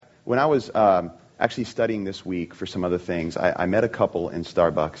when I was actually studying this week for some other things, I met a couple in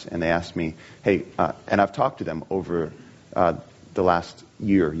Starbucks, and they asked me, hey, and I've talked to them over the last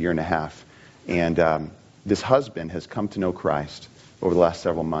year and a half, and this husband has come to know Christ over the last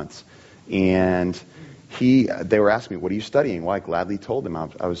several months, and they were asking me, what are you studying? Well, I gladly told them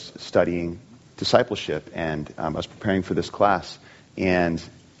I was studying discipleship, and I was preparing for this class, and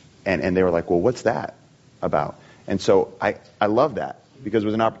they were like, well, what's that about? And so I love that, because it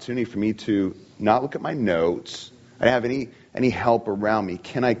was an opportunity for me to not look at my notes. I didn't have any help around me.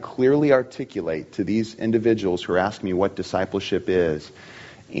 Can I clearly articulate to these individuals who are asking me what discipleship is?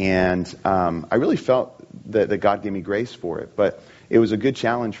 And I really felt that God gave me grace for it, but it was a good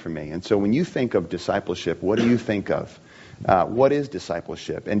challenge for me. And so when you think of discipleship, what do you think of? What is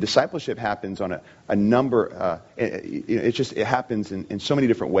discipleship? And discipleship happens on a number, it happens in so many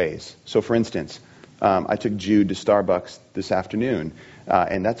different ways. So for instance, I took Jude to Starbucks this afternoon,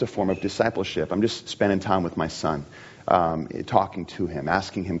 and that's a form of discipleship. I'm just spending time with my son, talking to him,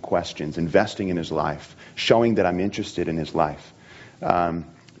 asking him questions, investing in his life, showing that I'm interested in his life.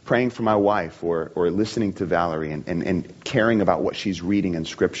 Praying for my wife, or listening to Valerie and caring about what she's reading in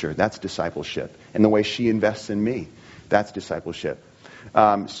Scripture. That's discipleship. And the way she invests in me, that's discipleship.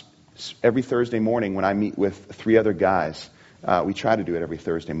 Every Thursday morning when I meet with 3 other guys, we try to do it every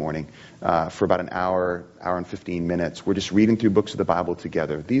Thursday morning for about an hour and 15 minutes. We're just reading through books of the Bible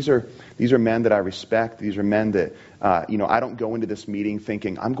together. These are men that I respect. These are men that, I don't go into this meeting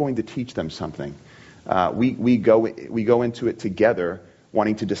thinking, I'm going to teach them something. We go into it together,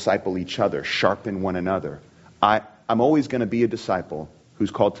 wanting to disciple each other, sharpen one another. I'm always going to be a disciple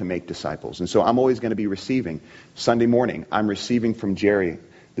who's called to make disciples. And so I'm always going to be receiving. Sunday morning, I'm receiving from Jerry.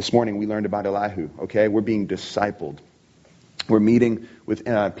 This morning, we learned about Elihu, okay? We're being discipled. We're meeting with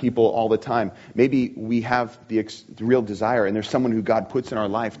people all the time. Maybe we have the real desire, and there's someone who God puts in our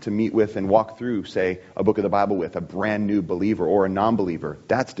life to meet with and walk through, say, a book of the Bible with, a brand new believer or a non-believer.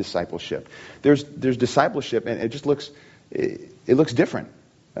 That's discipleship. There's discipleship, and it just looks different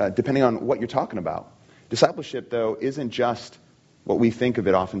depending on what you're talking about. Discipleship, though, isn't just what we think of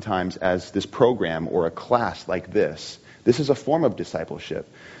it oftentimes as this program or a class like this. This is a form of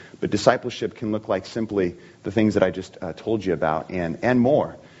discipleship. But discipleship can look like simply the things that I just told you about and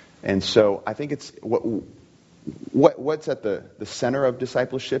more. And so I think it's what's at the center of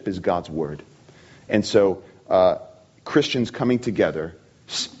discipleship is God's Word. And so Christians coming together,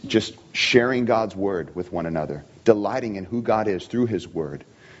 just sharing God's Word with one another, delighting in who God is through His Word,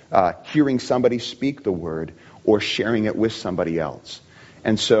 hearing somebody speak the Word, or sharing it with somebody else.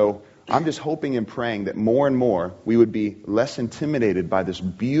 And so I'm just hoping and praying that more and more we would be less intimidated by this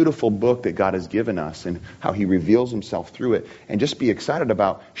beautiful book that God has given us and how He reveals Himself through it, and just be excited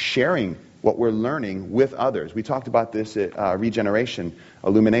about sharing what we're learning with others. We talked about this at Regeneration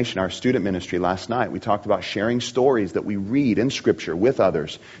Illumination, our student ministry, last night. We talked about sharing stories that we read in Scripture with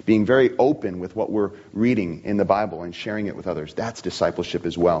others, being very open with what we're reading in the Bible and sharing it with others. That's discipleship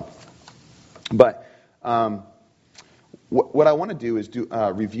as well. But what I want to do is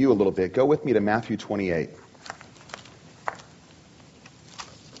review a little bit. Go with me to Matthew 28.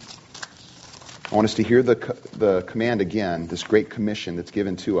 I want us to hear the command again, this great commission that's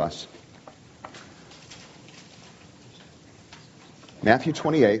given to us. Matthew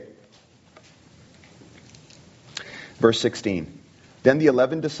 28, verse 16. Then the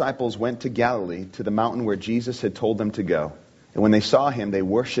 11 disciples went to Galilee, to the mountain where Jesus had told them to go. And when they saw Him, they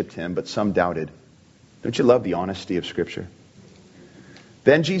worshipped Him, but some doubted. Don't you love the honesty of Scripture?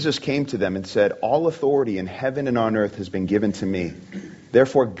 Then Jesus came to them and said, all authority in heaven and on earth has been given to me.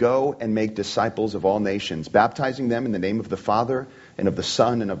 Therefore go and make disciples of all nations, baptizing them in the name of the Father and of the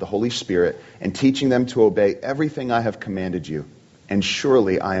Son and of the Holy Spirit, and teaching them to obey everything I have commanded you. And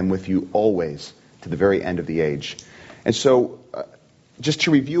surely I am with you always to the very end of the age. And so, just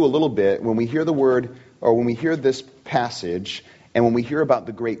to review a little bit, when we hear the word, or when we hear this passage, and when we hear about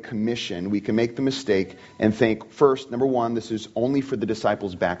the Great Commission, we can make the mistake and think, first, number one, this is only for the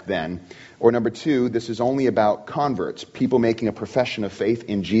disciples back then. Or number two, this is only about converts, people making a profession of faith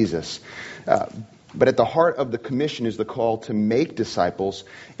in Jesus. But at the heart of the commission is the call to make disciples.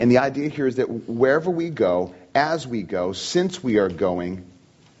 And the idea here is that wherever we go, as we go, since we are going,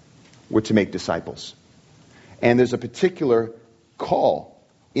 we're to make disciples. And there's a particular call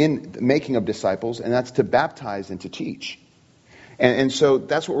in the making of disciples, and that's to baptize and to teach. And so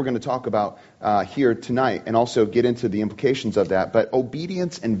that's what we're going to talk about here tonight, and also get into the implications of that. But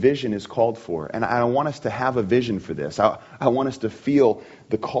obedience and vision is called for. And I want us to have a vision for this. I want us to feel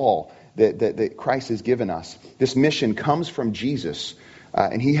the call that Christ has given us. This mission comes from Jesus,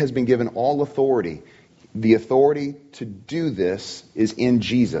 and He has been given all authority The authority to do this is in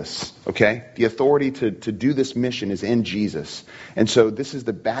Jesus, okay? The authority to do this mission is in Jesus. And so this is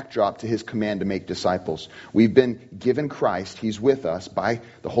the backdrop to his command to make disciples. We've been given Christ. He's with us by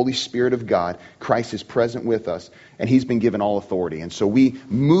the Holy Spirit of God. Christ is present with us, and he's been given all authority. And so we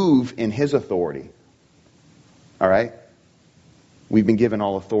move in his authority, all right? We've been given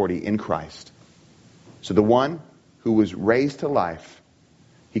all authority in Christ. So the one who was raised to life,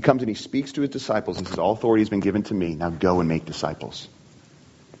 he comes and he speaks to his disciples and says, all authority has been given to me. Now go and make disciples.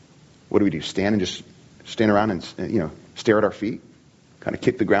 What do? Stand and just stand around and stare at our feet? Kind of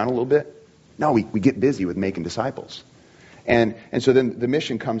kick the ground a little bit? No, we get busy with making disciples. And so then the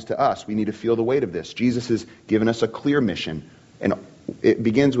mission comes to us. We need to feel the weight of this. Jesus has given us a clear mission. And it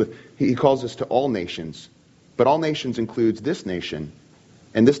begins with, he calls us to all nations. But all nations includes this nation.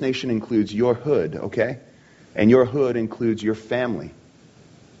 And this nation includes your hood, okay? And your hood includes your family.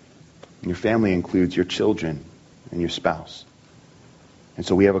 And your family includes your children and your spouse. And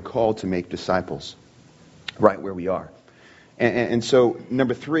so we have a call to make disciples right where we are. And so,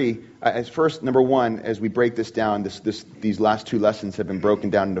 number three, number one, as we break this down, these last two lessons have been broken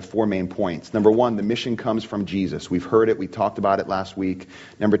down into four main points. Number one, the mission comes from Jesus. We've heard it. We talked about it last week.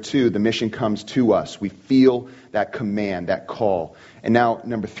 Number two, the mission comes to us. We feel that command, that call. And now,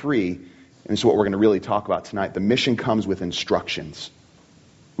 number three, and this is what we're going to really talk about tonight, the mission comes with instructions.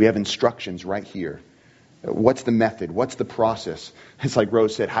 We have instructions right here. What's the method? What's the process? It's like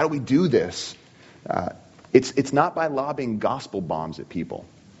Rose said, how do we do this? It's not by lobbing gospel bombs at people.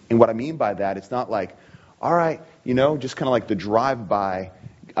 And what I mean by that, it's not like, all right, just kind of like the drive-by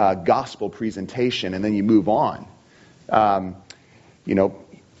gospel presentation and then you move on.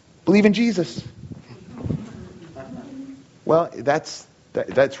 Believe in Jesus. Well, that's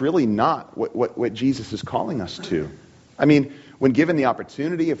really not what Jesus is calling us to. I mean, when given the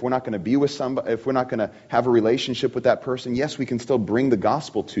opportunity, if we're not going to be with somebody, if we're not going to have a relationship with that person, yes, we can still bring the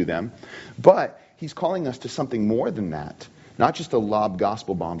gospel to them. But he's calling us to something more than that. Not just to lob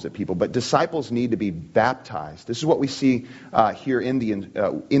gospel bombs at people, but disciples need to be baptized. This is what we see here in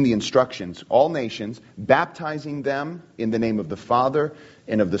the instructions. All nations, baptizing them in the name of the Father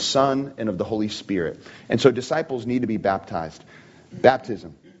and of the Son and of the Holy Spirit. And so disciples need to be baptized.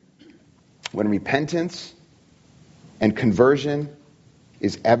 Baptism. When repentance and conversion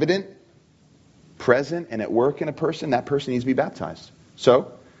is evident, present, and at work in a person, that person needs to be baptized.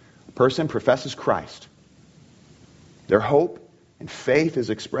 So, a person professes Christ. Their hope and faith is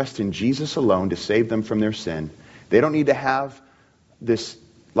expressed in Jesus alone to save them from their sin. They don't need to have this,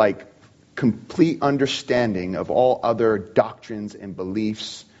 complete understanding of all other doctrines and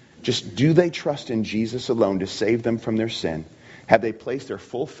beliefs. Just do they trust in Jesus alone to save them from their sin? Have they placed their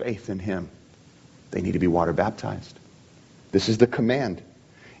full faith in him? They need to be water baptized. This is the command.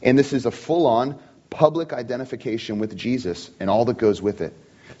 And this is a full-on public identification with Jesus and all that goes with it.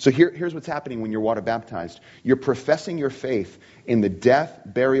 So here's what's happening when you're water baptized. You're professing your faith in the death,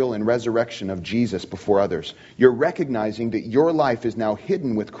 burial, and resurrection of Jesus before others. You're recognizing that your life is now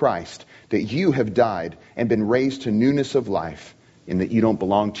hidden with Christ, that you have died and been raised to newness of life, and that you don't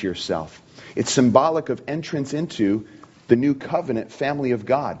belong to yourself. It's symbolic of entrance into the new covenant family of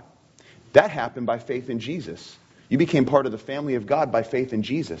God. That happened by faith in Jesus. You became part of the family of God by faith in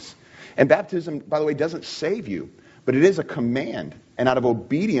Jesus. And baptism, by the way, doesn't save you, but it is a command. And out of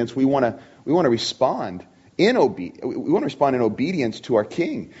obedience, we want to respond in obedience to our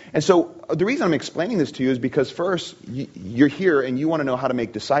King. And so the reason I'm explaining this to you is because first, you're here and you want to know how to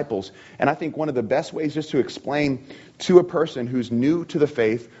make disciples. And I think one of the best ways just to explain to a person who's new to the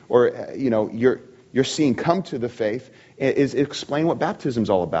faith, or you're seeing come to the faith, is explain what baptism's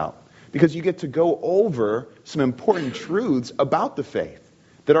all about. Because you get to go over some important truths about the faith.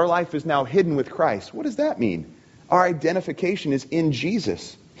 That our life is now hidden with Christ. What does that mean? Our identification is in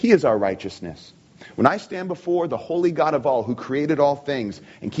Jesus. He is our righteousness. When I stand before the holy God of all, who created all things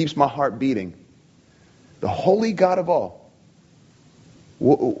and keeps my heart beating, the holy God of all,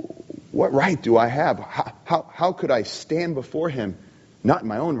 what right do I have? How could I stand before him? Not in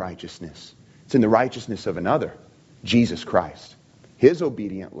my own righteousness. It's in the righteousness of another, Jesus Christ. His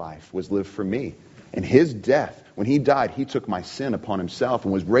obedient life was lived for me. And his death, when he died, he took my sin upon himself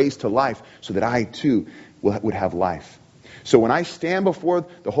and was raised to life so that I too would have life. So when I stand before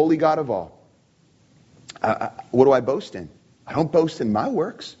the holy God of all, what do I boast in? I don't boast in my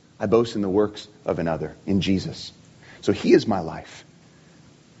works. I boast in the works of another, in Jesus. So he is my life.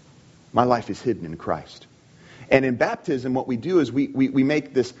 My life is hidden in Christ. And in baptism, what we do is we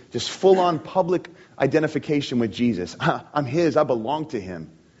make this full-on public identification with Jesus. I'm his. I belong to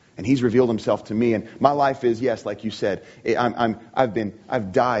him. And he's revealed himself to me. And my life is, yes, like you said,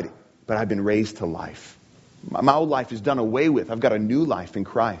 I've died, but I've been raised to life. My old life is done away with. I've got a new life in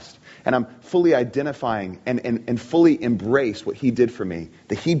Christ. And I'm fully identifying and fully embrace what he did for me,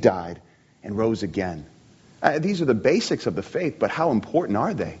 that he died and rose again. These are the basics of the faith, but how important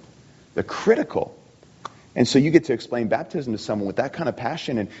are they? They're critical. And so you get to explain baptism to someone with that kind of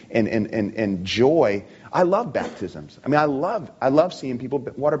passion and joy. I love baptisms. I mean, I love seeing people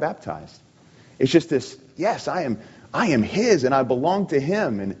water baptized. It's just this, yes, I am his and I belong to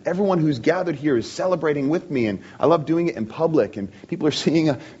him, and everyone who's gathered here is celebrating with me, and I love doing it in public, and people are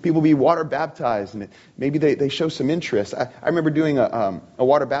seeing people be water baptized, and maybe they show some interest. I remember doing a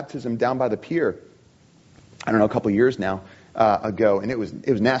water baptism down by the pier, I don't know, a couple of years now ago, and it was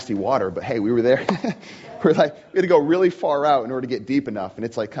nasty water, but hey, we were there. We had to go really far out in order to get deep enough, and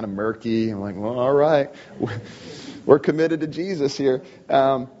it's like kind of murky. I'm like, well, all right, we're committed to Jesus here.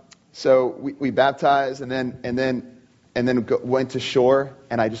 So we baptized, and then went to shore,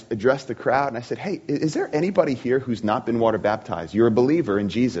 and I just addressed the crowd, and I said, hey, is there anybody here who's not been water baptized? You're a believer in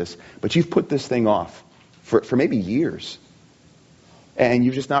Jesus, but you've put this thing off for maybe years, and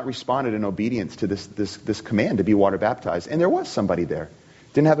you've just not responded in obedience to this command to be water baptized. And there was somebody there.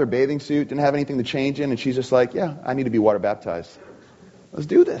 Didn't have their bathing suit, didn't have anything to change in, and she's just like, yeah, I need to be water baptized. Let's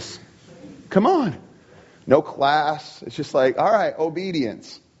do this. Come on. No class. It's just like, all right,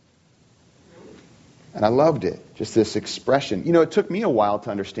 obedience. And I loved it. Just this expression. You know, it took me a while to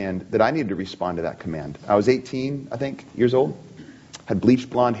understand that I needed to respond to that command. I was 18, I think, years old. Had bleached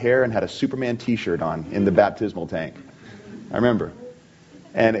blonde hair and had a Superman t-shirt on in the baptismal tank. I remember.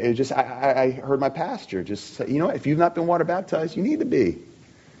 And it just, I heard my pastor just say, you know what, if you've not been water baptized, you need to be.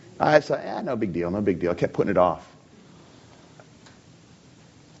 I said, no big deal, no big deal. I kept putting it off.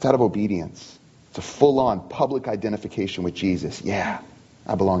 It's out of obedience. It's a full-on public identification with Jesus. Yeah,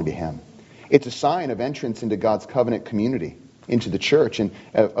 I belong to him. It's a sign of entrance into God's covenant community, into the church, and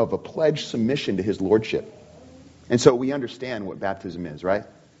of a pledged submission to his lordship. And so we understand what baptism is, right?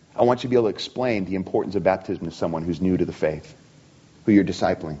 I want you to be able to explain the importance of baptism to someone who's new to the faith, who you're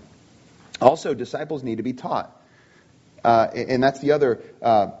discipling. Also, disciples need to be taught. And that's the other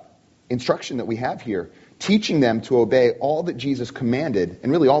instruction that we have here. Teaching them to obey all that Jesus commanded,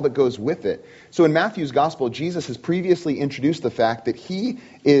 and really all that goes with it. So in Matthew's gospel, Jesus has previously introduced the fact that he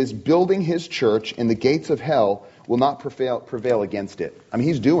is building his church, and the gates of hell will not prevail against it. I mean,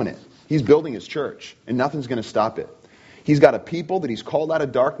 he's doing it. He's building his church, and nothing's going to stop it. He's got a people that he's called out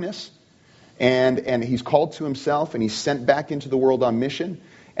of darkness, and he's called to himself, and he's sent back into the world on mission.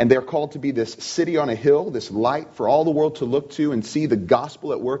 And they're called to be this city on a hill, this light for all the world to look to and see the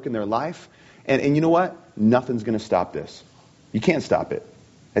gospel at work in their life. And you know what? Nothing's going to stop this. You can't stop it.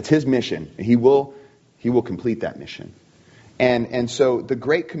 It's his mission. He will complete that mission. And so the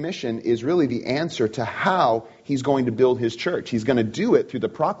Great Commission is really the answer to how he's going to build his church. He's going to do it through the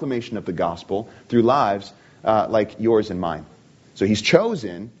proclamation of the gospel, through lives like yours and mine. So he's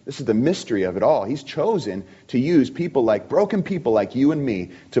chosen, this is the mystery of it all, he's chosen to use broken people like you and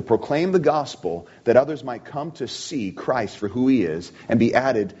me to proclaim the gospel that others might come to see Christ for who he is and be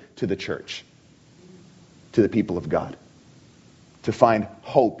added to the church, to the people of God, to find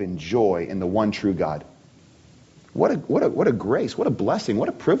hope and joy in the one true God. What a grace, what a blessing, what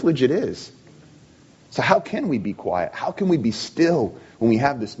a privilege it is. So how can we be quiet? How can we be still when we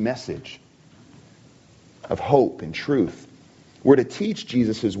have this message of hope and truth? We're to teach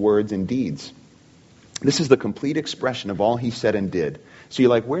Jesus' words and deeds. This is the complete expression of all he said and did. So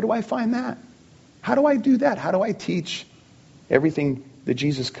you're like, where do I find that? How do I do that? How do I teach everything that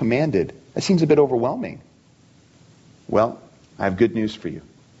Jesus commanded? That seems a bit overwhelming. Well, I have good news for you.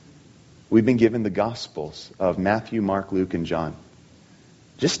 We've been given the Gospels of Matthew, Mark, Luke, and John.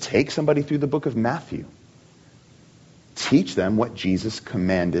 Just take somebody through the book of Matthew. Teach them what Jesus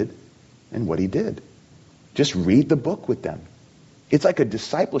commanded and what he did. Just read the book with them. It's like a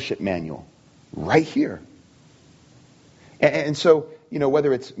discipleship manual right here. And so, you know,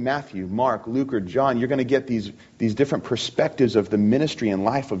 whether it's Matthew, Mark, Luke, or John, you're going to get these different perspectives of the ministry and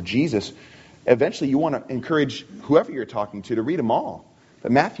life of Jesus. Eventually, you want to encourage whoever you're talking to read them all.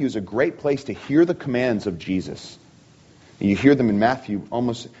 But Matthew is a great place to hear the commands of Jesus. You hear them in Matthew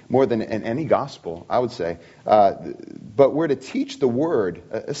almost more than in any gospel, I would say. But we're to teach the Word.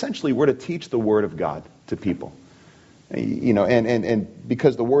 Essentially, we're to teach the Word of God to people. You know, and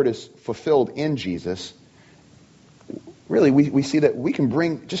because the Word is fulfilled in Jesus, really we see that we can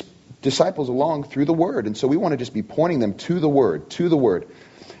bring just disciples along through the Word. And so we want to just be pointing them to the Word, to the Word.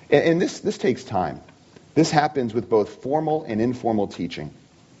 And this takes time. This happens with both formal and informal teaching.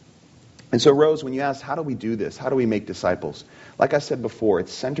 And so, Rose, when you ask, how do we do this? How do we make disciples? Like I said before,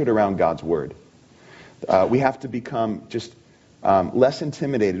 it's centered around God's Word. We have to become just less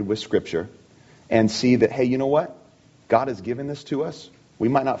intimidated with Scripture and see that, hey, you know what? God has given this to us. We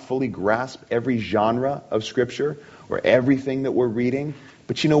might not fully grasp every genre of Scripture or everything that we're reading,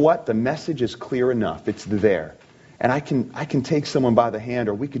 but you know what? The message is clear enough. It's there. And I can take someone by the hand,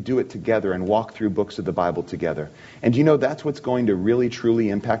 or we could do it together and walk through books of the Bible together. And you know that's what's going to really, truly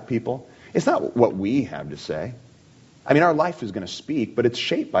impact people? It's not what we have to say. I mean, our life is going to speak, but it's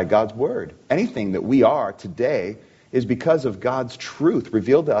shaped by God's Word. Anything that we are today is because of God's truth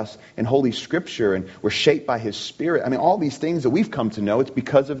revealed to us in Holy Scripture, and we're shaped by His Spirit. I mean, all these things that we've come to know, it's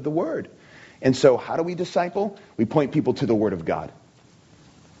because of the Word. And so how do we disciple? We point people to the Word of God.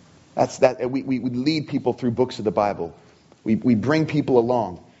 We lead people through books of the Bible. We bring people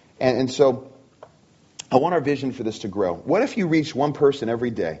along. And so I want our vision for this to grow. What if you reach one person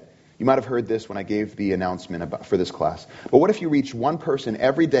every day? You might have heard this when I gave the announcement for this class. But what if you reach one person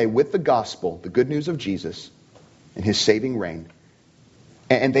every day with the gospel, the good news of Jesus, and His saving reign,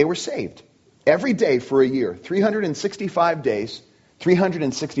 and they were saved every day for a year, 365 days,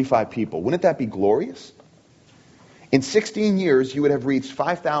 365 people. Wouldn't that be glorious? In 16 years, you would have reached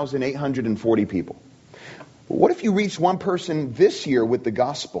 5,840 people. What if you reached one person this year with the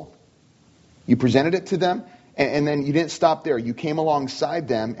gospel? You presented it to them, and then you didn't stop there. You came alongside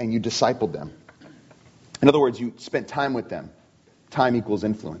them and you discipled them. In other words, you spent time with them. Time equals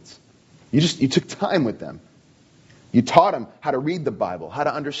influence. You took time with them. You taught them how to read the Bible, how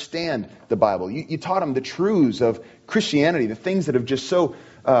to understand the Bible. You taught them the truths of Christianity, the things that have just so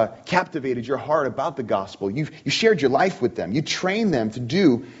captivated your heart about the gospel. You shared your life with them. You trained them to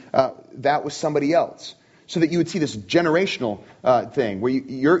do that with somebody else, so that you would see this generational thing where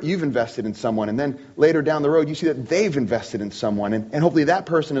you've invested in someone, and then later down the road you see that they've invested in someone, and hopefully that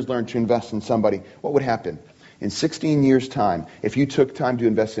person has learned to invest in somebody. What would happen? In 16 years' time, if you took time to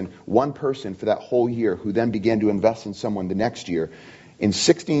invest in one person for that whole year, who then began to invest in someone the next year, in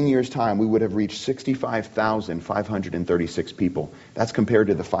 16 years' time, we would have reached 65,536 people. That's compared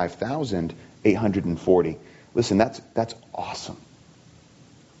to the 5,840. Listen, that's awesome.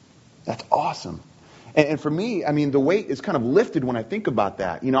 That's awesome. And for me, I mean, the weight is kind of lifted when I think about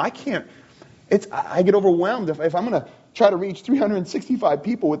that. You know, I get overwhelmed if I'm going to try to reach 365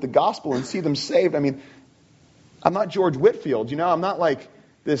 people with the gospel and see them saved. I mean, I'm not George Whitfield, you know. I'm not like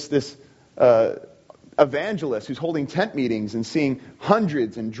this evangelist who's holding tent meetings and seeing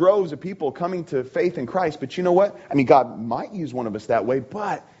hundreds and droves of people coming to faith in Christ. But you know what? I mean, God might use one of us that way,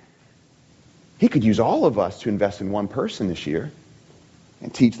 but He could use all of us to invest in one person this year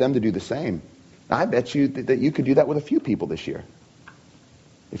and teach them to do the same. I bet you that you could do that with a few people this year.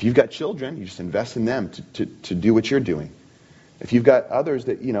 If you've got children, you just invest in them to do what you're doing. If you've got others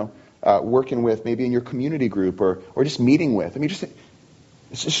that, you know, working with, maybe in your community group, or just meeting with. I mean, it's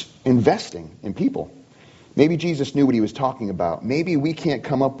just investing in people. Maybe Jesus knew what He was talking about. Maybe we can't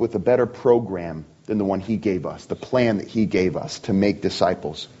come up with a better program than the one He gave us, the plan that He gave us to make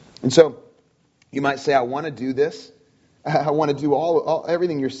disciples. And so you might say, I want to do this. I want to do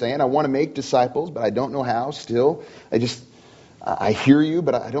everything you're saying. I want to make disciples, but I don't know how still. I hear you,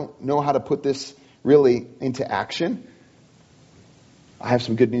 but I don't know how to put this really into action. I have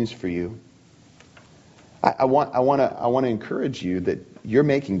some good news for you. I want to encourage you that you're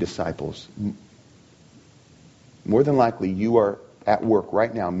making disciples. More than likely, you are at work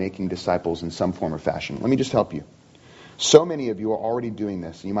right now making disciples in some form or fashion. Let me just help you. So many of you are already doing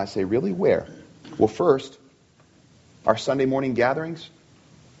this. And you might say, really, where? Well, first, our Sunday morning gatherings.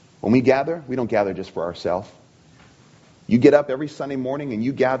 When we gather, we don't gather just for ourselves. You get up every Sunday morning and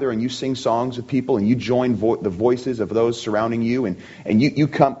you gather and you sing songs with people and you join the voices of those surrounding you, and you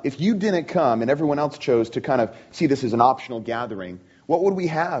come. If you didn't come and everyone else chose to kind of see this as an optional gathering, what would we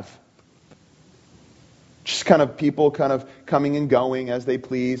have? Just kind of people kind of coming and going as they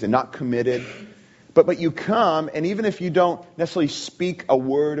please and not committed. But you come, and even if you don't necessarily speak a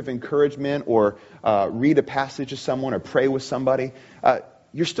word of encouragement or read a passage to someone or pray with somebody,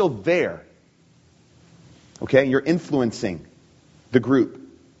 you're still there. Okay, you're influencing the group.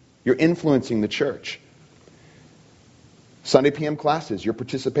 You're influencing the church. Sunday PM classes, your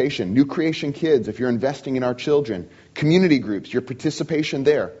participation. New Creation Kids, if you're investing in our children. Community groups, your participation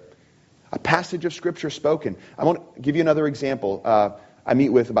there. A passage of Scripture spoken. I want to give you another example. I meet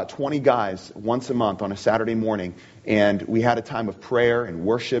with about 20 guys once a month on a Saturday morning, and we had a time of prayer and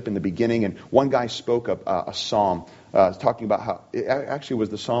worship in the beginning, and one guy spoke a psalm, talking about how, it actually was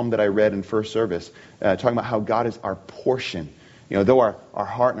the psalm that I read in first service, talking about how God is our portion. You know, though our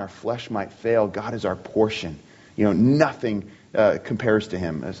heart and our flesh might fail, God is our portion. You know, nothing compares to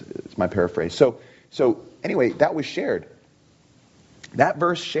Him, as my paraphrase. So anyway, that was shared. That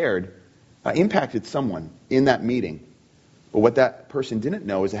verse shared impacted someone in that meeting. But what that person didn't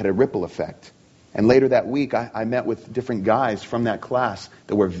know is it had a ripple effect. And later that week, I met with different guys from that class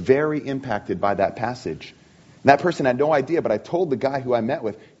that were very impacted by that passage. And that person had no idea, but I told the guy who I met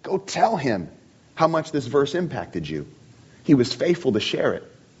with, go tell him how much this verse impacted you. He was faithful to share it.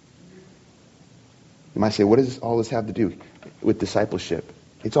 You might say, what does all this have to do with discipleship?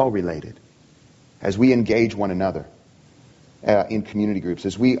 It's all related. As we engage one another in community groups,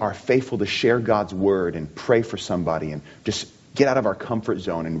 as we are faithful to share God's word and pray for somebody and just get out of our comfort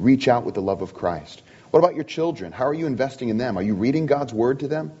zone and reach out with the love of Christ. What about your children? How are you investing in them? Are you reading God's word to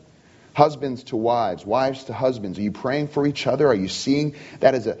them? Husbands to wives, wives to husbands. Are you praying for each other? Are you seeing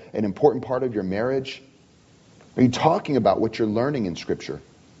that as an important part of your marriage? Are you talking about what you're learning in Scripture?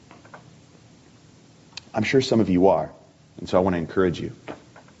 I'm sure some of you are. And so I want to encourage you.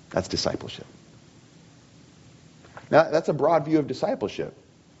 That's discipleship. Now, that's a broad view of discipleship.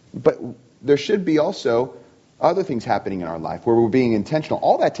 But there should be also other things happening in our life where we're being intentional.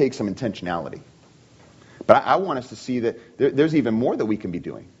 All that takes some intentionality. But I want us to see that there's even more that we can be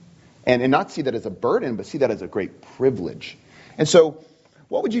doing. And not see that as a burden, but see that as a great privilege. And so,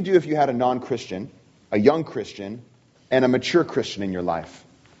 what would you do if you had a non-Christian, a young Christian, and a mature Christian in your life?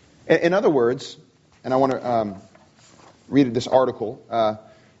 In other words, and I want to read this article,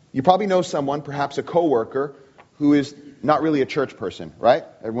 you probably know someone, perhaps a coworker, who is not really a church person, right?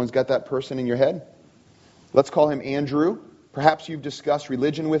 Everyone's got that person in your head? Let's call him Andrew. Perhaps you've discussed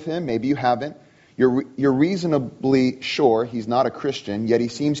religion with him. Maybe you haven't. You're reasonably sure he's not a Christian, yet he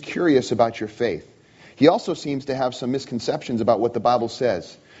seems curious about your faith. He also seems to have some misconceptions about what the Bible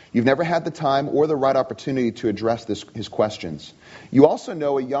says. You've never had the time or the right opportunity to address his questions. You also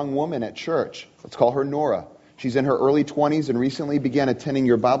know a young woman at church. Let's call her Nora. She's in her early 20s and recently began attending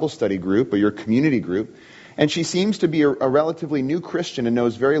your Bible study group or your community group. And she seems to be a relatively new Christian and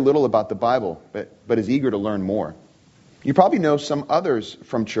knows very little about the Bible, but is eager to learn more. You probably know some others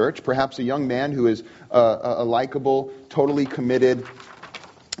from church, perhaps a young man who is a likable, totally committed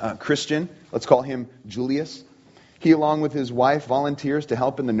Christian. Let's call him Julius. He, along with his wife, volunteers to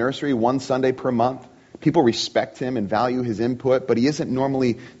help in the nursery one Sunday per month. People respect him and value his input, but he isn't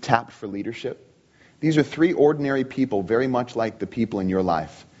normally tapped for leadership. These are three ordinary people, very much like the people in your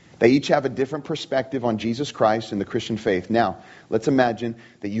life. They each have a different perspective on Jesus Christ and the Christian faith. Now, let's imagine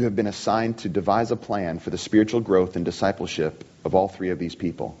that you have been assigned to devise a plan for the spiritual growth and discipleship of all three of these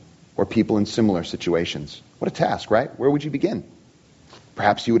people, or people in similar situations. What a task, right? Where would you begin?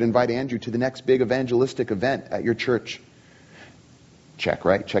 Perhaps you would invite Andrew to the next big evangelistic event at your church. Check,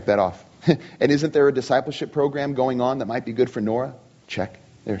 right? Check that off. And isn't there a discipleship program going on that might be good for Nora? Check.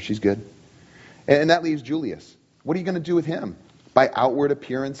 There, she's good. And that leaves Julius. What are you going to do with him? By outward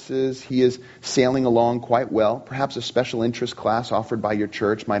appearances, he is sailing along quite well. Perhaps a special interest class offered by your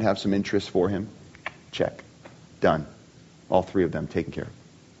church might have some interest for him. Check. Done. All three of them taken care of.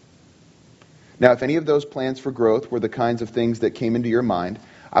 Now, if any of those plans for growth were the kinds of things that came into your mind,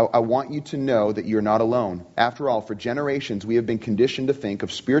 I want you to know that you're not alone. After all, for generations, we have been conditioned to think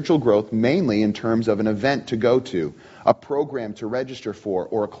of spiritual growth mainly in terms of an event to go to, a program to register for,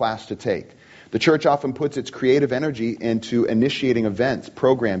 or a class to take. The church often puts its creative energy into initiating events,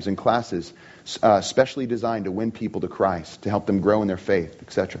 programs, and classes specially designed to win people to Christ, to help them grow in their faith,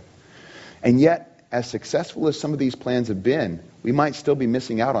 etc. And yet, as successful as some of these plans have been, we might still be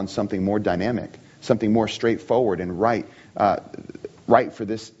missing out on something more dynamic, something more straightforward and right for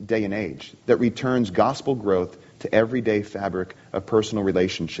this day and age, that returns gospel growth to everyday fabric of personal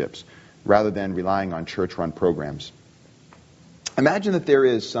relationships, rather than relying on church-run programs. Imagine that there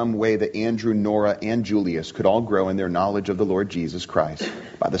is some way that Andrew, Nora, and Julius could all grow in their knowledge of the Lord Jesus Christ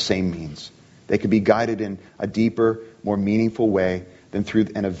by the same means. They could be guided in a deeper, more meaningful way than through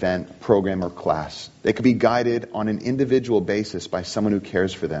an event, program, or class. They could be guided on an individual basis by someone who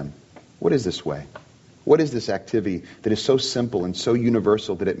cares for them. What is this way? What is this activity that is so simple and so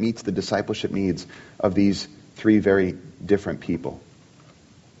universal that it meets the discipleship needs of these three very different people?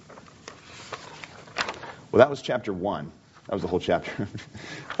 Well, that was chapter 1. That was the whole chapter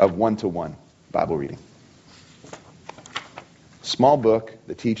of 1-to-1 Bible reading. Small book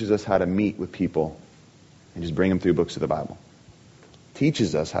that teaches us how to meet with people and just bring them through books of the Bible.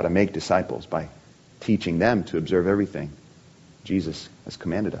 Teaches us how to make disciples by teaching them to observe everything Jesus has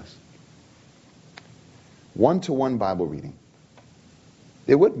commanded us. 1-to-1 Bible reading.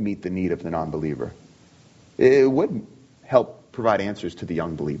 It would meet the need of the non-believer. It would help provide answers to the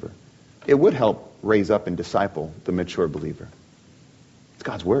young believer. It would help raise up and disciple the mature believer. It's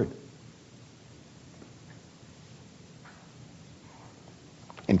God's Word.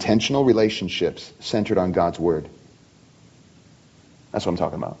 Intentional relationships centered on God's Word. That's what I'm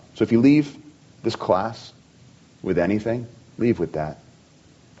talking about. So if you leave this class with anything, leave with that.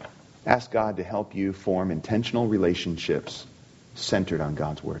 Ask God to help you form intentional relationships centered on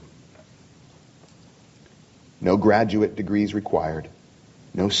God's Word. No graduate degrees required.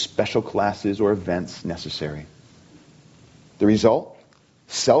 No special classes or events necessary. The result?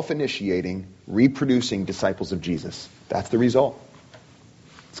 Self-initiating, reproducing disciples of Jesus. That's the result.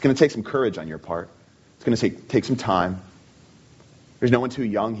 It's going to take some courage on your part. It's going to take some time. There's no one too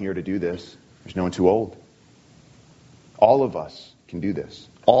young here to do this. There's no one too old. All of us can do this.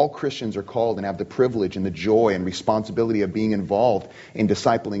 All Christians are called and have the privilege and the joy and responsibility of being involved in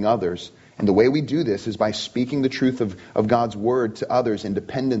discipling others. And the way we do this is by speaking the truth of God's Word to others in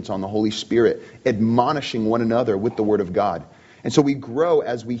dependence on the Holy Spirit, admonishing one another with the Word of God. And so we grow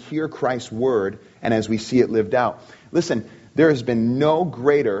as we hear Christ's Word and as we see it lived out. Listen, there has been no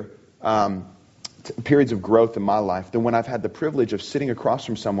greater periods of growth in my life than when I've had the privilege of sitting across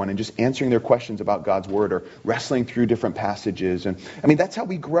from someone and just answering their questions about God's Word or wrestling through different passages. And I mean, that's how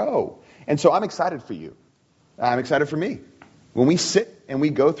we grow. And so I'm excited for you. I'm excited for me. When we sit and we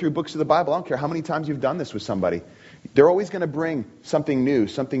go through books of the Bible, I don't care how many times you've done this with somebody, they're always going to bring something new,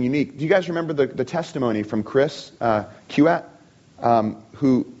 something unique. Do you guys remember the testimony from Chris Kuat,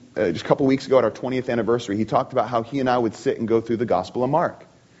 who just a couple weeks ago at our 20th anniversary, he talked about how he and I would sit and go through the Gospel of Mark.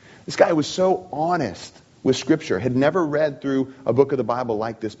 This guy was so honest with Scripture, had never read through a book of the Bible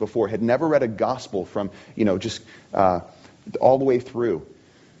like this before, had never read a gospel from, just all the way through.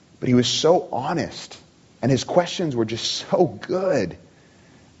 But he was so honest, and his questions were just so good.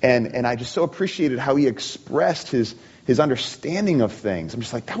 And I just so appreciated how he expressed his understanding of things. I'm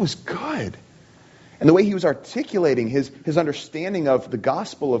just like, that was good. And the way he was articulating his understanding of the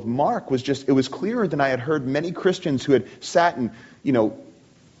Gospel of Mark was just, it was clearer than I had heard many Christians who had sat in,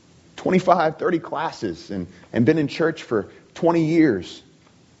 25, 30 classes and been in church for 20 years.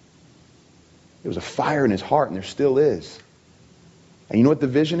 There was a fire in his heart, and there still is. And you know what the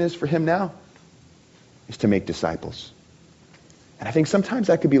vision is for him now? Is to make disciples. And I think sometimes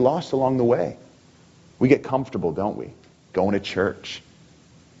that could be lost along the way. We get comfortable, don't we? Going to church.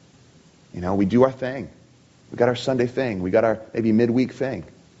 We do our thing. We got our Sunday thing. We got our maybe midweek thing.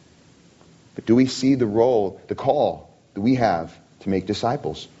 But do we see the role, the call that we have to make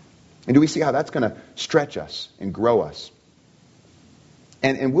disciples? And do we see how that's going to stretch us and grow us?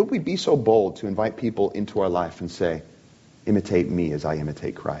 And would we be so bold to invite people into our life and say, imitate me as I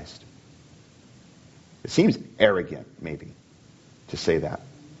imitate Christ? It seems arrogant, maybe, to say that.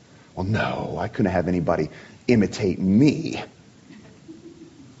 Well, no, I couldn't have anybody imitate me.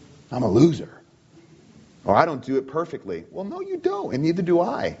 I'm a loser. Or I don't do it perfectly. Well, no, you don't, and neither do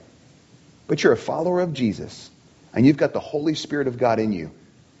I. But you're a follower of Jesus, and you've got the Holy Spirit of God in you.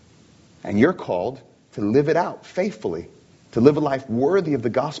 And you're called to live it out faithfully, to live a life worthy of the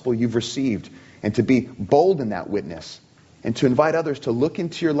gospel you've received, and to be bold in that witness, and to invite others to look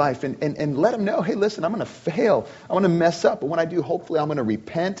into your life and let them know, hey, listen, I'm going to fail. I'm going to mess up. But when I do, hopefully I'm going to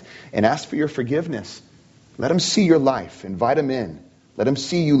repent and ask for your forgiveness. Let them see your life. Invite them in. Let them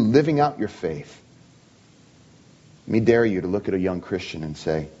see you living out your faith. Let me dare you to look at a young Christian and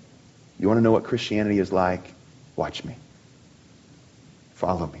say, you want to know what Christianity is like? Watch me.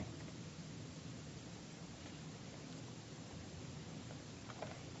 Follow me.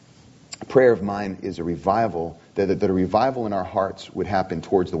 A prayer of mine is a revival, that a revival in our hearts would happen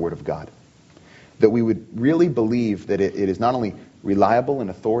towards the Word of God. That we would really believe that it is not only reliable and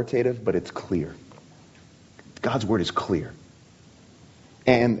authoritative, but it's clear. God's Word is clear.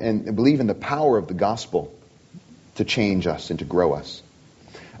 And believe in the power of the gospel to change us and to grow us.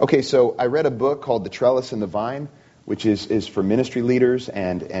 Okay, so I read a book called The Trellis and the Vine, which is for ministry leaders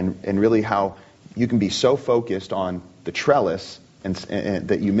and really how you can be so focused on the trellis and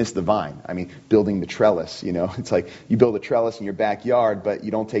that you miss the vine. I mean, building the trellis, it's like you build a trellis in your backyard, but you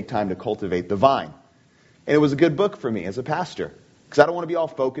don't take time to cultivate the vine. And it was a good book for me as a pastor, because I don't want to be all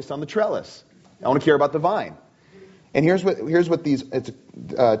focused on the trellis. I want to care about the vine. And here's what these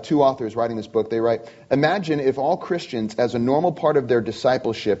two authors writing this book, they write, imagine if all Christians, as a normal part of their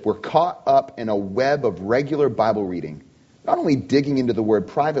discipleship, were caught up in a web of regular Bible reading, not only digging into the Word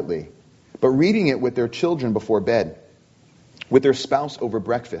privately, but reading it with their children before bed, with their spouse over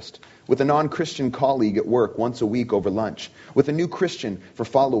breakfast, with a non-Christian colleague at work once a week over lunch, with a new Christian for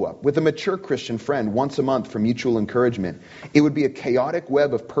follow-up, with a mature Christian friend once a month for mutual encouragement. It would be a chaotic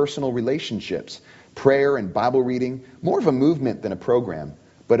web of personal relationships, prayer and Bible reading, more of a movement than a program.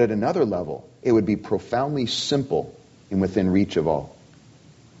 But at another level, it would be profoundly simple and within reach of all.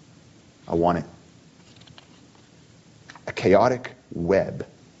 I want it. A chaotic web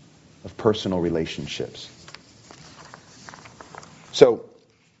of personal relationships. So,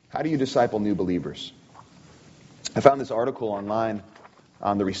 how do you disciple new believers? I found this article online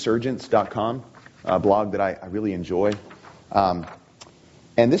on the resurgence.com blog that I really enjoy. And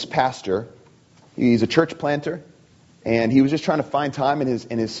this pastor, he's a church planter, and he was just trying to find time in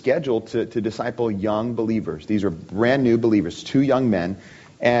his schedule to disciple young believers. These are brand new believers, 2 young men.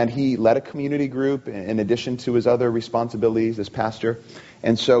 And he led a community group in addition to his other responsibilities as pastor.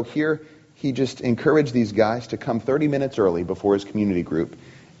 And so here he just encouraged these guys to come 30 minutes early before his community group.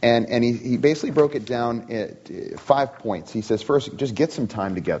 And he basically broke it down at 5 points. He says, first, just get some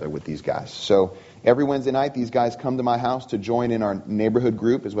time together with these guys. So every Wednesday night, these guys come to my house to join in our neighborhood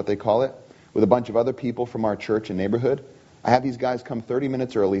group, is what they call it, with a bunch of other people from our church and neighborhood. I have these guys come 30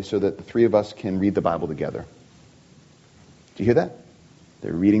 minutes early so that the 3 of us can read the Bible together. Do you hear that?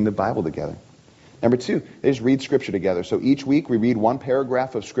 They're reading the Bible together. Number 2, they just read Scripture together. So each week we read one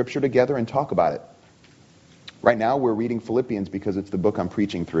paragraph of Scripture together and talk about it. Right now we're reading Philippians because it's the book I'm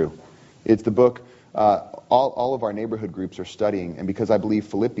preaching through. It's the book all of our neighborhood groups are studying, and because I believe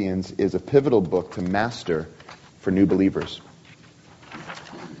Philippians is a pivotal book to master for new believers.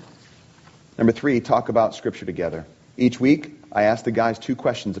 Number 3, talk about Scripture together. Each week I ask the guys 2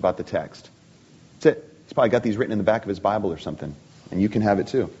 questions about the text. That's it. He's probably got these written in the back of his Bible or something. And you can have it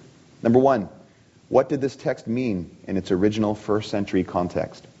too. Number 1, what did this text mean in its original first century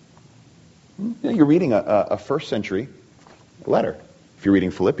context? You're reading a first century letter. If you're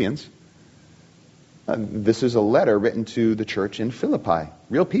reading Philippians, this is a letter written to the church in Philippi.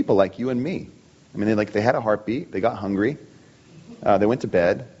 Real people like you and me. I mean, they had a heartbeat. They got hungry. They went to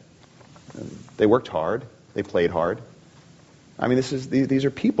bed. They worked hard. They played hard. I mean, these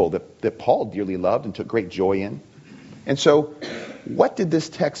are people that Paul dearly loved and took great joy in. And so, what did this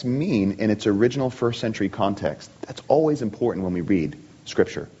text mean in its original first century context? That's always important when we read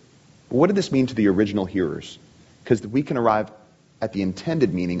Scripture. But what did this mean to the original hearers? Because we can arrive at the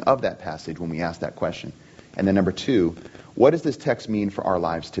intended meaning of that passage when we ask that question. And then number 2, what does this text mean for our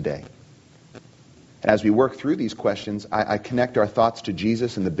lives today? And as we work through these questions, I connect our thoughts to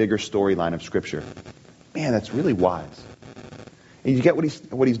Jesus and the bigger storyline of Scripture. Man, that's really wise. And you get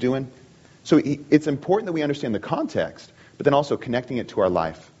what he's doing? So it's important that we understand the context, but then also connecting it to our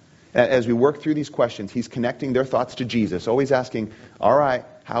life. As we work through these questions, he's connecting their thoughts to Jesus, always asking, all right,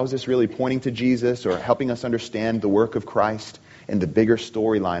 how is this really pointing to Jesus or helping us understand the work of Christ and the bigger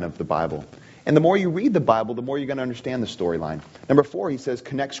storyline of the Bible? And the more you read the Bible, the more you're going to understand the storyline. Number 4, he says,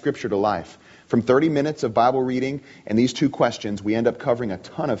 connect Scripture to life. From 30 minutes of Bible reading and these 2 questions, we end up covering a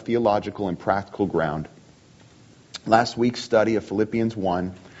ton of theological and practical ground. Last week's study of Philippians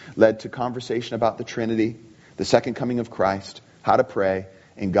 1 led to conversation about the Trinity, the second coming of Christ, how to pray,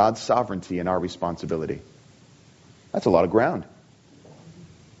 and God's sovereignty and our responsibility. That's a lot of ground.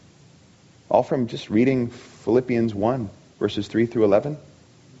 All from just reading Philippians 1, verses 3 through 11?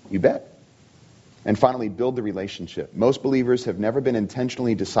 You bet. And finally, build the relationship. Most believers have never been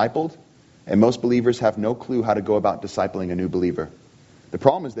intentionally discipled, and most believers have no clue how to go about discipling a new believer. The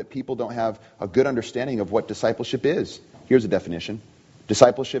problem is that people don't have a good understanding of what discipleship is. Here's a definition.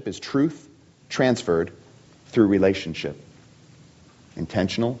 Discipleship is truth transferred through relationship.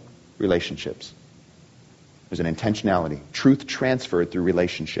 Intentional relationships. There's an intentionality. Truth transferred through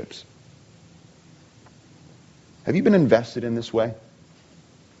relationships. Have you been invested in this way?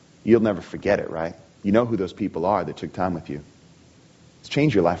 You'll never forget it, right? You know who those people are that took time with you. It's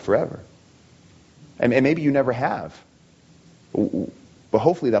changed your life forever. And maybe you never have. But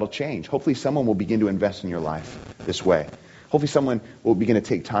hopefully that'll change. Hopefully someone will begin to invest in your life this way. Hopefully someone will begin to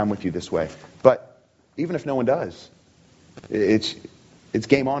take time with you this way. But even if no one does, it's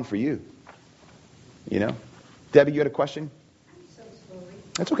game on for you. You know? Debbie, you had a question? I'm so sorry.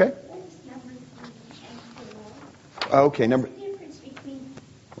 That's okay. What is number 3 and 4? Okay, What's the difference between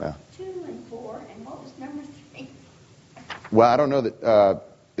 2 and 4, and what was number 3? Well, I don't know that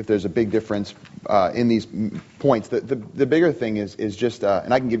if there's a big difference in these points. The bigger thing is just,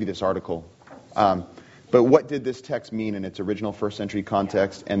 and I can give you this article, but what did this text mean in its original first century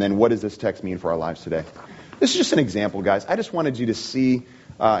context, and then what does this text mean for our lives today? This is just an example, guys. I just wanted you to see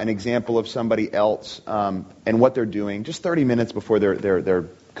an example of somebody else and what they're doing, just 30 minutes before their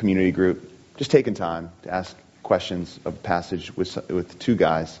community group, just taking time to ask questions of a passage with 2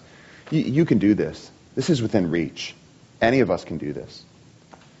 guys. You can do this. This is within reach. Any of us can do this.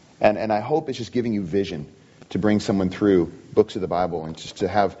 And I hope it's just giving you vision to bring someone through books of the Bible and just to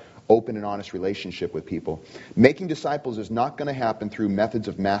have open and honest relationship with people. Making disciples is not going to happen through methods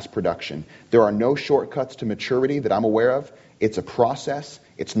of mass production. There are no shortcuts to maturity that I'm aware of. It's a process.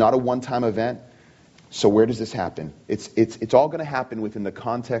 It's not a one-time event. So where does this happen? It's all going to happen within the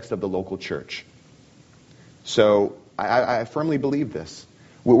context of the local church. So I firmly believe this.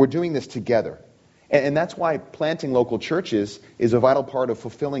 We're doing this together. And that's why planting local churches is a vital part of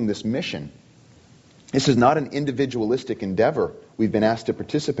fulfilling this mission. This is not an individualistic endeavor we've been asked to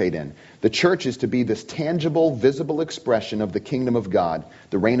participate in. The church is to be this tangible, visible expression of the kingdom of God,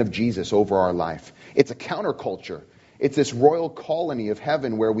 the reign of Jesus over our life. It's a counterculture. It's this royal colony of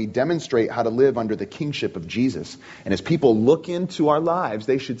heaven where we demonstrate how to live under the kingship of Jesus. And as people look into our lives,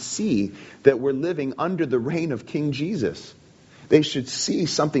 they should see that we're living under the reign of King Jesus. They should see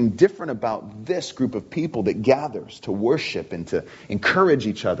something different about this group of people that gathers to worship and to encourage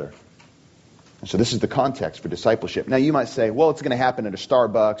each other. And so this is the context for discipleship. Now you might say, well, it's going to happen at a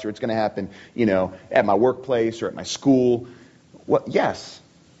Starbucks, or it's going to happen, at my workplace or at my school. Well, yes,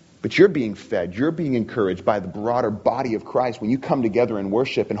 but you're being fed, you're being encouraged by the broader body of Christ when you come together and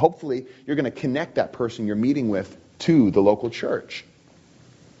worship, and hopefully you're going to connect that person you're meeting with to the local church.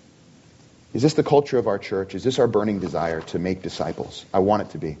 Is this the culture of our church? Is this our burning desire to make disciples? I want it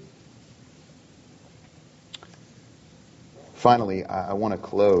to be. Finally, I want to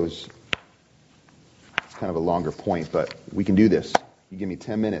close. It's kind of a longer point, but we can do this. You give me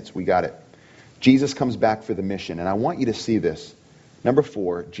 10 minutes, we got it. Jesus comes back for the mission, and I want you to see this. Number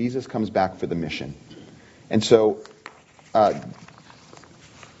 4, Jesus comes back for the mission. And so,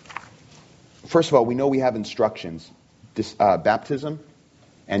 first of all, we know we have instructions, baptism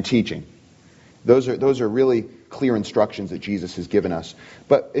and teaching. Those are really clear instructions that Jesus has given us.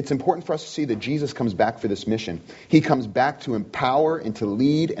 But it's important for us to see that Jesus comes back for this mission. He comes back to empower and to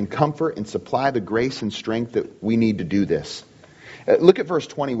lead and comfort and supply the grace and strength that we need to do this. Look at verse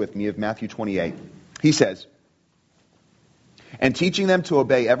 20 with me of Matthew 28. He says, and teaching them to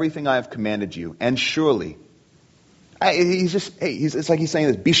obey everything I have commanded you, and surely, it's like he's saying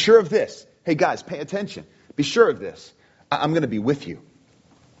this, be sure of this. Hey guys, pay attention. Be sure of this. I'm going to be with you.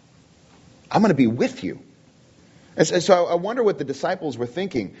 I'm going to be with you. And so I wonder what the disciples were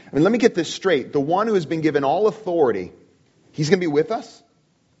thinking. I mean, let me get this straight. The one who has been given all authority, he's going to be with us?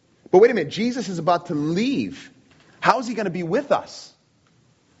 But wait a minute, Jesus is about to leave. How is he going to be with us?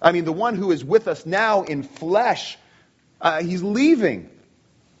 I mean, the one who is with us now in flesh, he's leaving.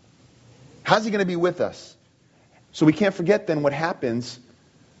 How's he going to be with us? So we can't forget then what happens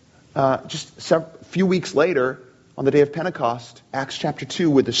just a few weeks later on the day of Pentecost, Acts chapter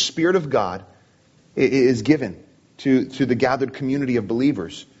 2, where the Spirit of God is given to the gathered community of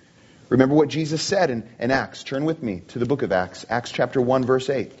believers. Remember what Jesus said in Acts. Turn with me to the book of Acts, Acts chapter 1, verse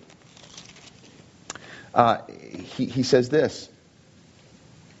 8. He says this,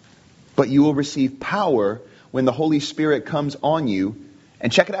 but you will receive power when the Holy Spirit comes on you,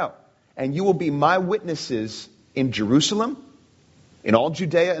 and check it out, and you will be my witnesses in Jerusalem, in all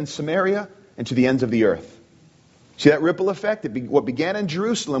Judea and Samaria, and to the ends of the earth. See that ripple effect? What began in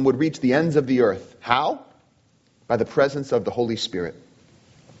Jerusalem would reach the ends of the earth. How? By the presence of the Holy Spirit.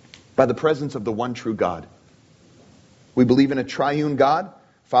 By the presence of the one true God. We believe in a triune God,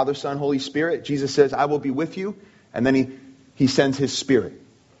 Father, Son, Holy Spirit. Jesus says, I will be with you. And then he sends his Spirit.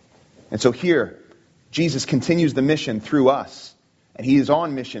 And so here, Jesus continues the mission through us. And he is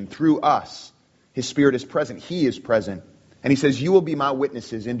on mission through us. His Spirit is present. He is present. And he says, you will be my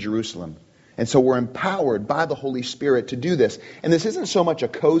witnesses in Jerusalem. And so we're empowered by the Holy Spirit to do this. And this isn't so much a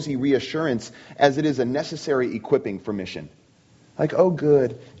cozy reassurance as it is a necessary equipping for mission. Like, oh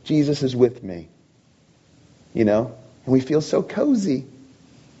good, Jesus is with me. And we feel so cozy.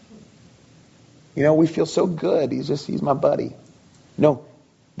 We feel so good. He's my buddy. No,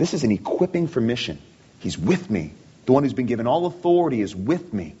 this is an equipping for mission. He's with me. The one who's been given all authority is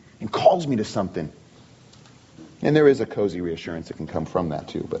with me and calls me to something. And there is a cozy reassurance that can come from that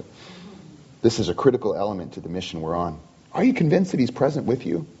too, but this is a critical element to the mission we're on. Are you convinced that he's present with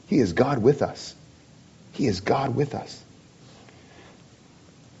you? He is God with us. He is God with us.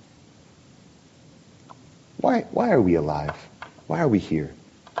 Why are we alive? Why are we here?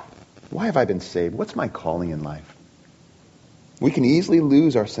 Why have I been saved? What's my calling in life? We can easily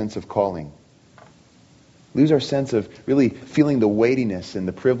lose our sense of calling. Lose our sense of really feeling the weightiness and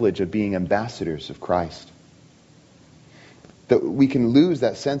the privilege of being ambassadors of Christ. That we can lose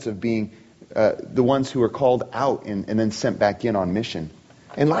that sense of being the ones who are called out and then sent back in on mission.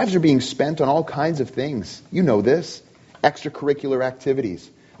 And lives are being spent on all kinds of things. You know this. Extracurricular activities.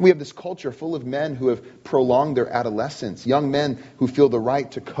 We have this culture full of men who have prolonged their adolescence. Young men who feel the right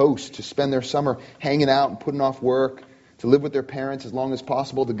to coast, to spend their summer hanging out and putting off work, to live with their parents as long as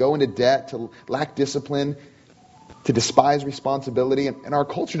possible, to go into debt, to lack discipline, to despise responsibility. And our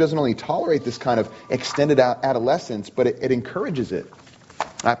culture doesn't only tolerate this kind of extended adolescence, but it encourages it.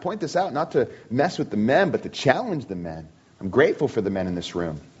 I point this out not to mess with the men, but to challenge the men. I'm grateful for the men in this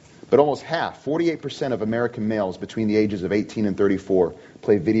room. But almost half, 48% of American males between the ages of 18 and 34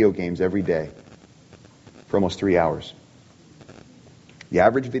 play video games every day. for almost 3 hours. The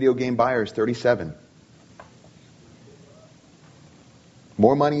average video game buyer is 37.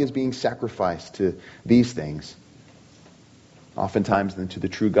 More money is being sacrificed to these things, oftentimes, than to the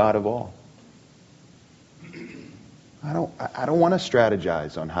true God of all. I don't want to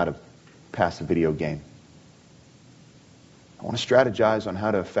strategize on how to pass a video game. I want to strategize on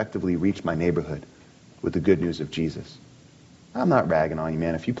how to effectively reach my neighborhood with the good news of Jesus. I'm not ragging on you,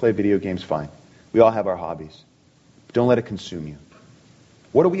 man. If you play video games, fine. We all have our hobbies. But don't let it consume you.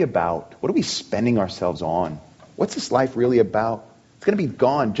 What are we about? What are we spending ourselves on? What's this life really about? It's going to be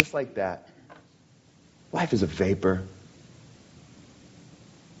gone just like that. Life is a vapor.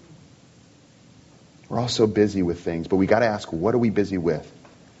 We're all so busy with things, but we got to ask, what are we busy with?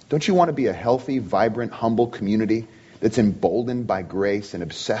 Don't you want to be a healthy, vibrant, humble community that's emboldened by grace and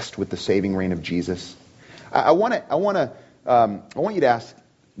obsessed with the saving reign of Jesus? I want you to ask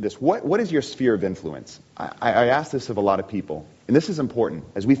this. What is your sphere of influence? I ask this of a lot of people, and this is important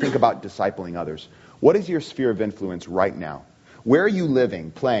as we think about discipling others. What is your sphere of influence right now? Where are you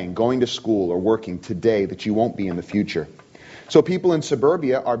living, playing, going to school, or working today that you won't be in the future? So people in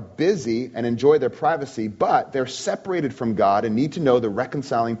suburbia are busy and enjoy their privacy, but they're separated from God and need to know the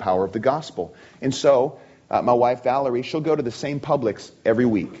reconciling power of the gospel. And so my wife, Valerie, she'll go to the same Publix every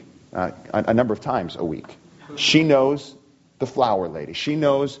week, a number of times a week. She knows the flower lady. She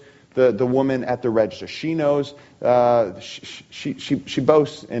knows the woman at the register. She knows, she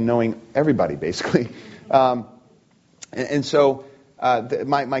boasts in knowing everybody, basically. And so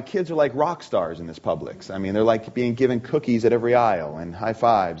my kids are like rock stars in this Publix. I mean, they're like being given cookies at every aisle and high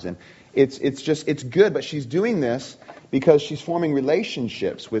fives. And it's good, but she's doing this because she's forming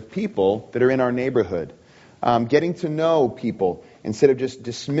relationships with people that are in our neighborhood. Getting to know people instead of just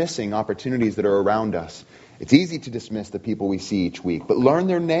dismissing opportunities that are around us. It's easy to dismiss the people we see each week, but learn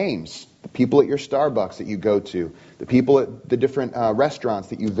their names. The people at your Starbucks that you go to, the people at the different restaurants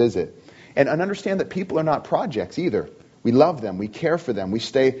that you visit. And understand that people are not projects either. We love them. We care for them.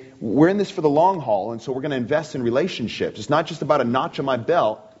 We're in this for the long haul, and so we're going to invest in relationships. It's not just about a notch on my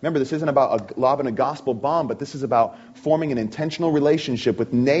belt. Remember, this isn't about lobbing a gospel bomb, but this is about forming an intentional relationship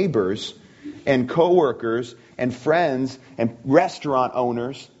with neighbors and coworkers and friends and restaurant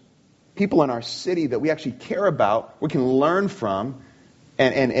owners, people in our city that we actually care about, we can learn from,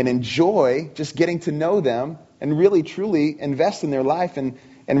 and enjoy just getting to know them and really, truly invest in their life and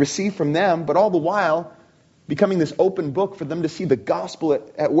receive from them, but all the while becoming this open book for them to see the gospel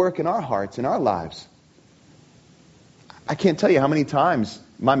at work in our hearts, in our lives. I can't tell you how many times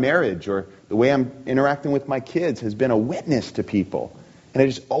my marriage or the way I'm interacting with my kids has been a witness to people. And it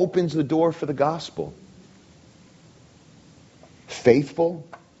just opens the door for the gospel. Faithful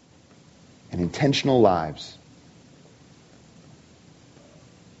and intentional lives.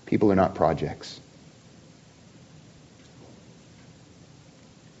 People are not projects.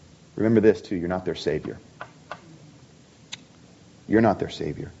 Remember this too, you're not their Savior. You're not their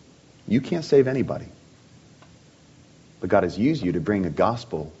Savior. You can't save anybody. But God has used you to bring a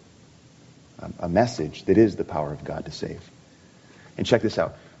gospel, a message that is the power of God to save. And check this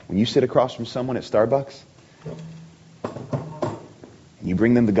out. When you sit across from someone at Starbucks, and you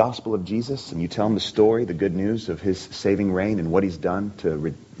bring them the gospel of Jesus, and you tell them the story, the good news of His saving reign and what He's done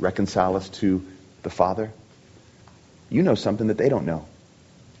to reconcile us to the Father, you know something that they don't know.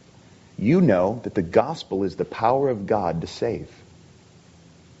 You know that the gospel is the power of God to save.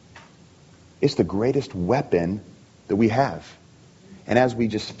 It's the greatest weapon that we have. And as we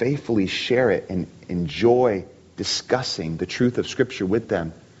just faithfully share it and enjoy discussing the truth of Scripture with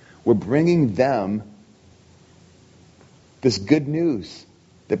them, we're bringing them this good news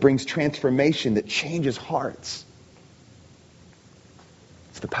that brings transformation, that changes hearts.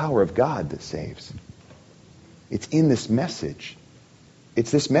 It's the power of God that saves. It's in this message. It's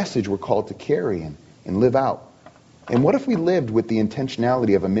this message we're called to carry and live out. And what if we lived with the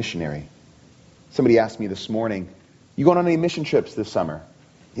intentionality of a missionary? Somebody asked me this morning, you going on any mission trips this summer?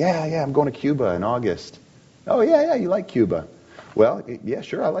 Yeah, I'm going to Cuba in August. Oh, yeah, you like Cuba. Well, yeah,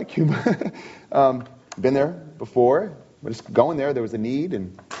 sure, I like Cuba. Been there before. But just going there was a need,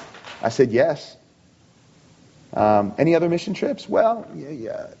 and I said yes. Any other mission trips? Well,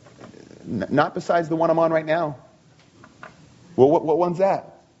 yeah. Not besides the one I'm on right now. Well, what one's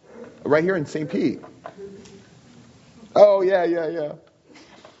that? Right here in St. Pete. Oh, yeah.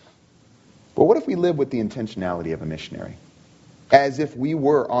 But what if we live with the intentionality of a missionary? As if we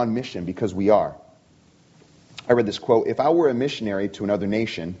were on mission, because we are. I read this quote, if I were a missionary to another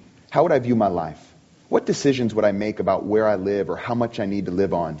nation, how would I view my life? What decisions would I make about where I live or how much I need to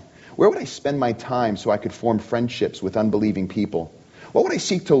live on? Where would I spend my time so I could form friendships with unbelieving people? What would I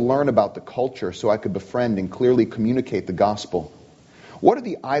seek to learn about the culture so I could befriend and clearly communicate the gospel? What are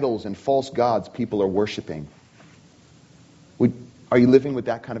the idols and false gods people are worshiping? Are you living with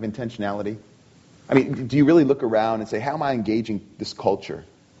that kind of intentionality? I mean, do you really look around and say, how am I engaging this culture,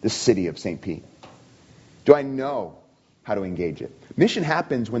 this city of St. Pete? Do I know how to engage it? Mission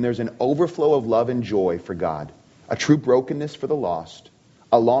happens when there's an overflow of love and joy for God, a true brokenness for the lost,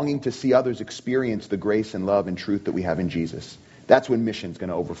 a longing to see others experience the grace and love and truth that we have in Jesus. That's when mission's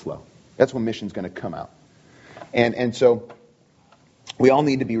going to overflow. That's when mission's going to come out. And so we all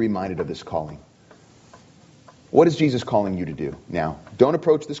need to be reminded of this calling. What is Jesus calling you to do now? Don't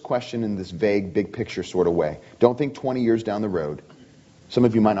approach this question in this vague, big picture sort of way. Don't think 20 years down the road. Some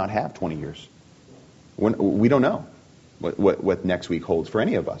of you might not have 20 years. We don't know what next week holds for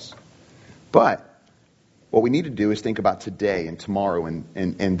any of us. But what we need to do is think about today and tomorrow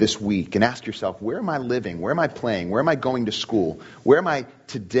and this week and ask yourself, where am I living? Where am I playing? Where am I going to school? Where am I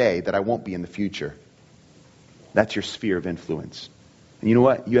today that I won't be in the future? That's your sphere of influence. And you know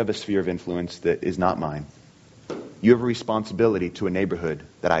what? You have a sphere of influence that is not mine. You have a responsibility to a neighborhood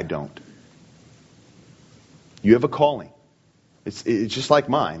that I don't. You have a calling. It's just like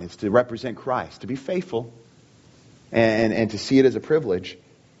mine. It's to represent Christ, to be faithful, and to see it as a privilege.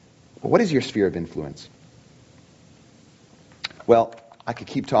 But what is your sphere of influence? Well, I could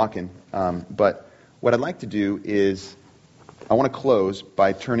keep talking, but what I'd like to do is I want to close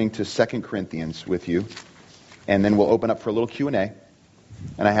by turning to 2 Corinthians with you, and then we'll open up for a little Q&A.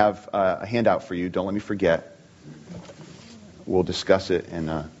 And I have a handout for you. Don't let me forget. We'll discuss it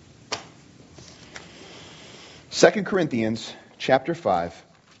in 2 Corinthians chapter 5.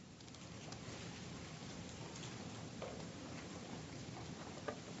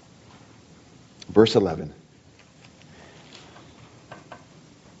 Verse 11.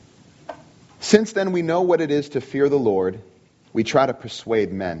 Since then we know what it is to fear the Lord, we try to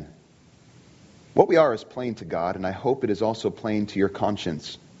persuade men. What we are is plain to God, and I hope it is also plain to your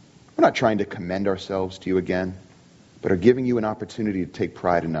conscience. We're not trying to commend ourselves to you again, but are giving you an opportunity to take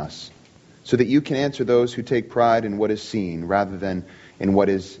pride in us, so that you can answer those who take pride in what is seen rather than in what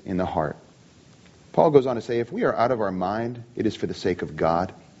is in the heart. Paul goes on to say, if we are out of our mind, it is for the sake of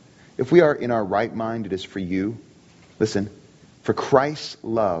God. If we are in our right mind, it is for you. Listen, for Christ's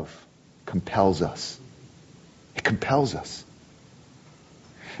love compels us. It compels us.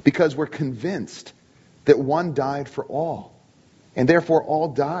 Because we're convinced that one died for all, and therefore all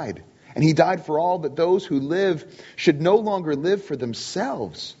died. And he died for all, that those who live should no longer live for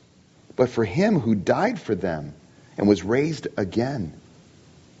themselves, but for him who died for them and was raised again.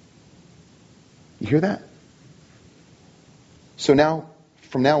 You hear that? So now,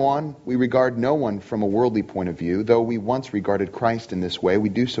 from now on, we regard no one from a worldly point of view. Though we once regarded Christ in this way, we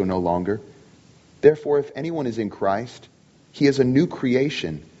do so no longer. Therefore, if anyone is in Christ, he is a new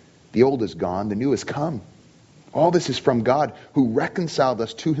creation. The old is gone, the new has come. All this is from God, who reconciled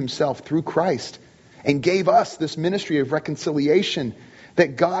us to himself through Christ and gave us this ministry of reconciliation,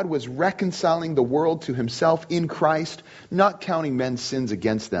 that God was reconciling the world to himself in Christ, not counting men's sins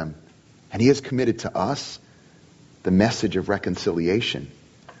against them. And he has committed to us the message of reconciliation.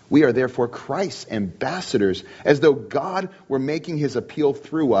 We are therefore Christ's ambassadors, as though God were making his appeal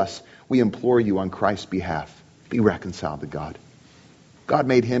through us. We implore you on Christ's behalf, be reconciled to God. God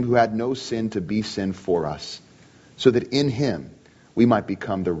made him who had no sin to be sin for us, so that in him we might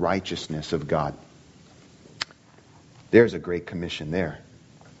become the righteousness of God. There's a great commission there.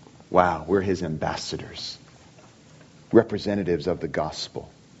 Wow, we're his ambassadors, representatives of the gospel.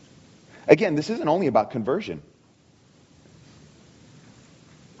 Again, this isn't only about conversion.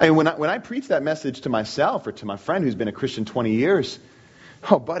 I mean, when I preach that message to myself or to my friend who's been a Christian 20 years,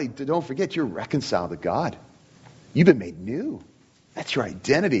 oh, buddy, don't forget you're reconciled to God. You've been made new. That's your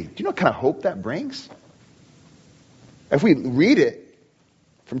identity. Do you know what kind of hope that brings? If we read it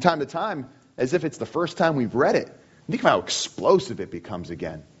from time to time as if it's the first time we've read it, think of how explosive it becomes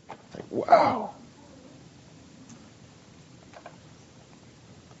again. It's like, wow.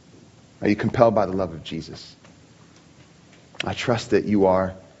 Are you compelled by the love of Jesus? I trust that you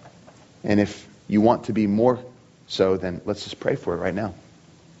are. And if you want to be more so, then let's just pray for it right now.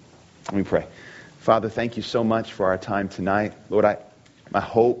 Let me pray. Father, thank you so much for our time tonight. Lord, my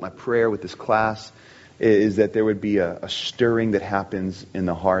hope, my prayer with this class is that there would be a stirring that happens in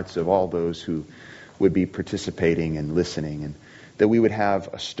the hearts of all those who would be participating and listening, and that we would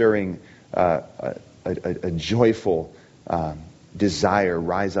have a stirring, a joyful desire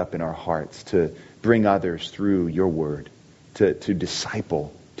rise up in our hearts to bring others through your word, to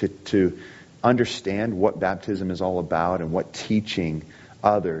disciple, to understand what baptism is all about and what teaching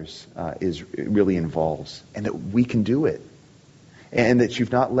others really involves, and that we can do it. and that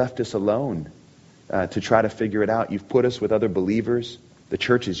you've not left us alone to try to figure it out. You've put us with other believers. The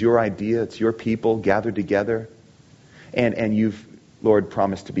church is your idea. It's your people gathered together. And you've, Lord,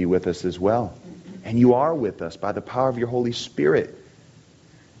 promised to be with us as well. And you are with us by the power of your Holy Spirit.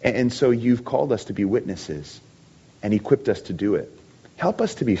 And so you've called us to be witnesses and equipped us to do it. Help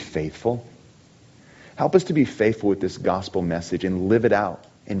us to be faithful. Help us to be faithful with this gospel message and live it out,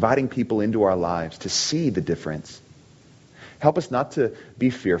 inviting people into our lives to see the difference. Help us not to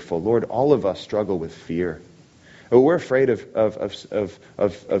be fearful. Lord, all of us struggle with fear. We're afraid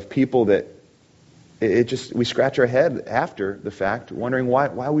of people that we scratch our head after the fact, wondering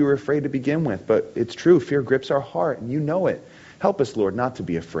why we were afraid to begin with. But it's true, fear grips our heart, and you know it. Help us, Lord, not to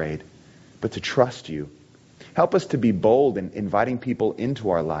be afraid, but to trust you. Help us to be bold in inviting people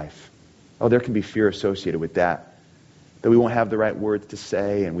into our life. Oh, there can be fear associated with that we won't have the right words to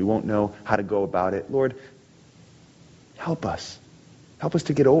say and we won't know how to go about it. Lord, help us. Help us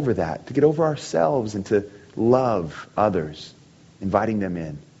to get over that, to get over ourselves and to love others, inviting them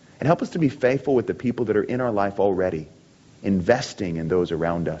in. And help us to be faithful with the people that are in our life already, investing in those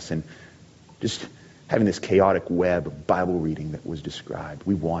around us and just having this chaotic web of Bible reading that was described.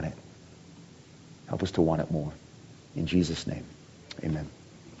 We want it. Help us to want it more. In Jesus' name, amen.